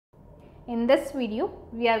In this video,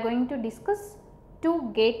 we are going to discuss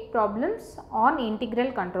two gate problems on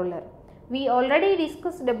integral controller. We already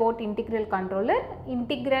discussed about integral controller.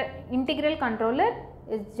 Integral controller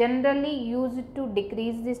is generally used to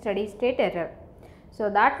decrease the steady state error.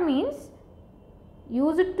 So, that means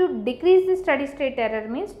used to decrease the steady state error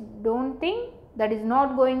means don't think that is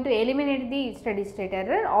not going to eliminate the steady state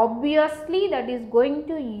error. Obviously, that is going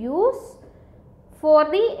to use for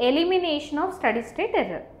the elimination of steady state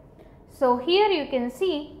error. So, here you can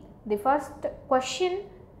see the first question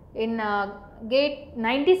in gate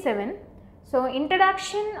 97. So,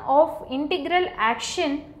 introduction of integral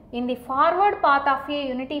action in the forward path of a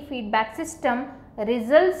unity feedback system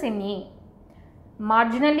results in a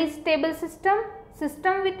marginally stable system,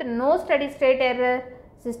 system with no steady state error,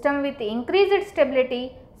 system with increased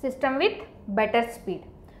stability, system with better speed.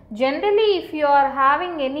 Generally, if you are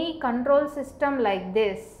having any control system like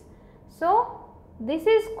this, so this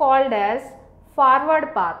is called as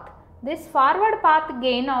forward path. This forward path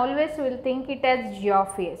gain always will think it as G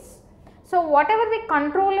of S. So, whatever the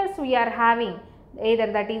controllers we are having,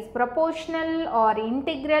 either that is proportional or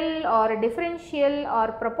integral or differential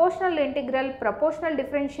or proportional integral, proportional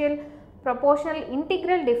differential, proportional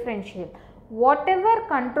integral differential, whatever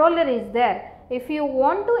controller is there, if you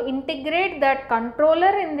want to integrate that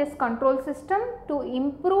controller in this control system to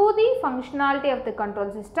improve the functionality of the control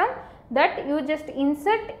system, that you just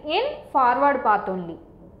insert in forward path only.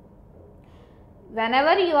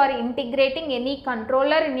 Whenever you are integrating any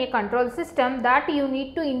controller in a control system, that you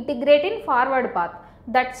need to integrate in forward path.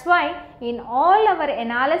 That is why in all our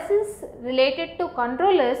analysis related to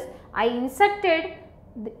controllers, I inserted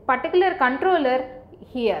the particular controller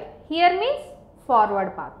here. Here means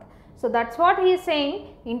forward path. So, that is what he is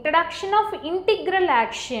saying, introduction of integral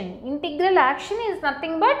action. Integral action is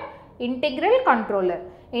nothing but integral controller.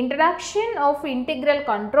 Introduction of integral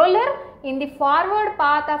controller in the forward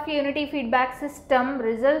path of a unity feedback system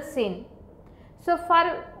results in. So,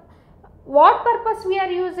 for what purpose we are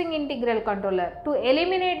using integral controller? To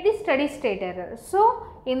eliminate the steady state error. So,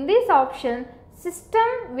 in this option,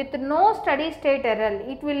 system with no steady state error,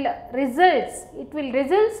 it will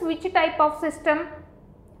results which type of system?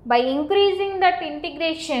 By increasing that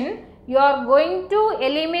integration, you are going to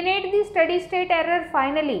eliminate the steady state error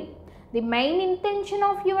finally. The main intention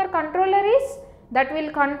of your controller is that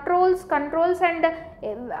will controls and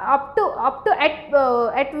up to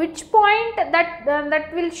at which point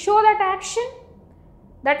that will show that action?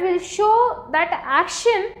 That will show that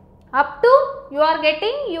action up to you are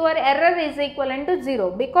getting your error is equivalent to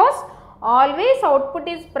 0, because always output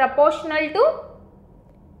is proportional to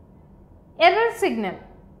error signal.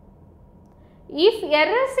 If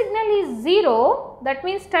error signal is 0, that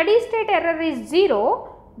means steady state error is 0,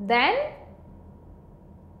 then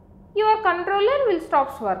your controller will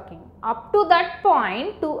stop working. Up to that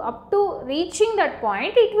point, up to reaching that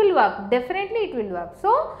point, it will work, definitely it will work.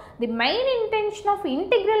 So, the main intention of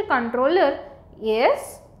integral controller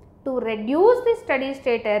is to reduce the steady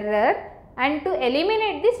state error and to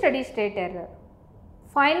eliminate the steady state error.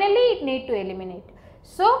 Finally, it need to eliminate.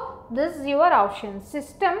 So, this is your option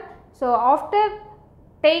system. So, after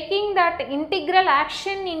taking that integral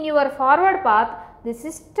action in your forward path, the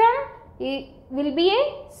system will be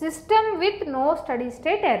a system with no steady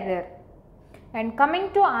state error. And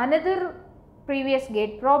coming to another previous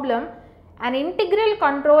gate problem, an integral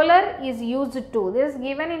controller is used to, this is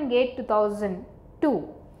given in gate 2002.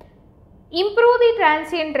 Improve the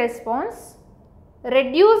transient response,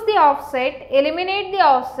 reduce the offset, eliminate the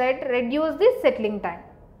offset, reduce the settling time.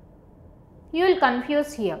 You will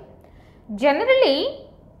confuse here. Generally,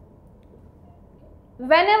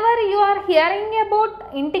 whenever you are hearing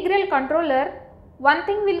about integral controller, one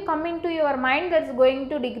thing will come into your mind, that is going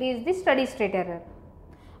to decrease the steady state error.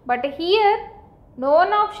 But here, no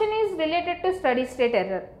one option is related to steady state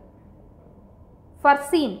error.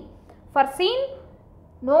 Foreseen,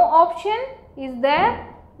 no option is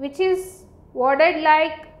there which is worded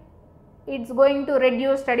like it is going to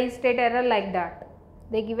reduce steady state error like that.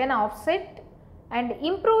 They give an offset and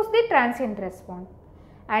improves the transient response,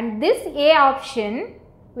 and this A option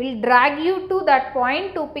will drag you to that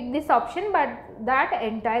point to pick this option, but that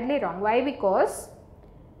entirely wrong. Why? Because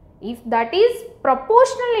if that is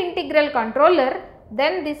proportional integral controller,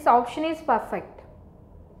 then this option is perfect.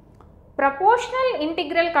 Proportional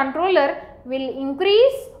integral controller will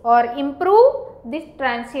increase or improve this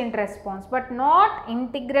transient response, but not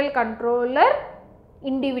integral controller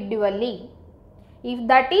individually. If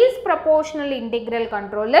that is proportional integral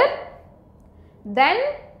controller, then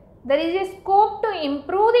there is a scope to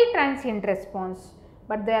improve the transient response,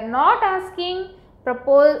 but they are not asking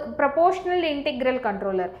proportional integral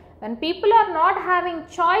controller. When people are not having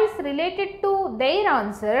choice related to their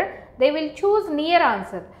answer, they will choose near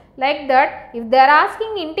answer. Like that, if they are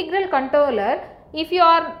asking integral controller, if you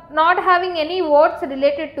are not having any words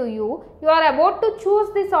related to you, you are about to choose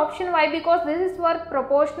this option. Why? Because this is for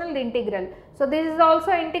proportional integral. So, this is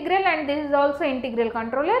also integral and this is also integral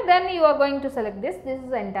controller, then you are going to select this. This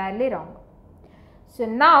is entirely wrong. So,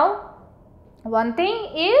 now one thing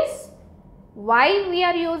is, why we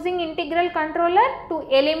are using integral controller? To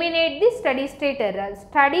eliminate the steady state error.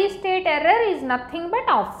 Steady state error is nothing but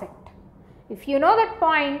offset. If you know that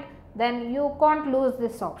point, then you can't lose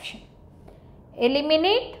this option.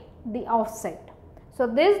 Eliminate the offset. So,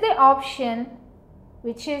 this is the option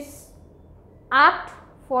which is apt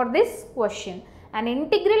for this question. An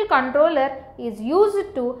integral controller is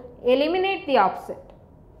used to eliminate the offset.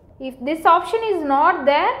 If this option is not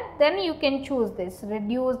there, then you can choose this,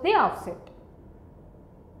 reduce the offset.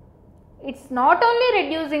 It is not only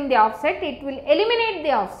reducing the offset, it will eliminate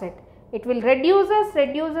the offset. It will reduces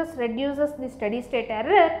the steady state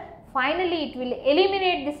error. Finally, it will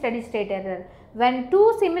eliminate the steady state error. When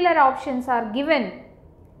two similar options are given,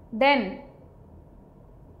 then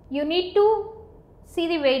you need to see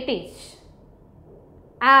the weightage.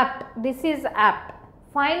 Apt, this is apt.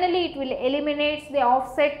 Finally, it will eliminate the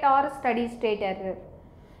offset or steady state error.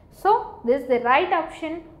 So, this is the right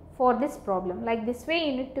option for this problem. Like this way,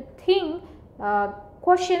 you need to think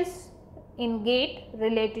questions in GATE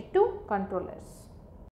related to controllers.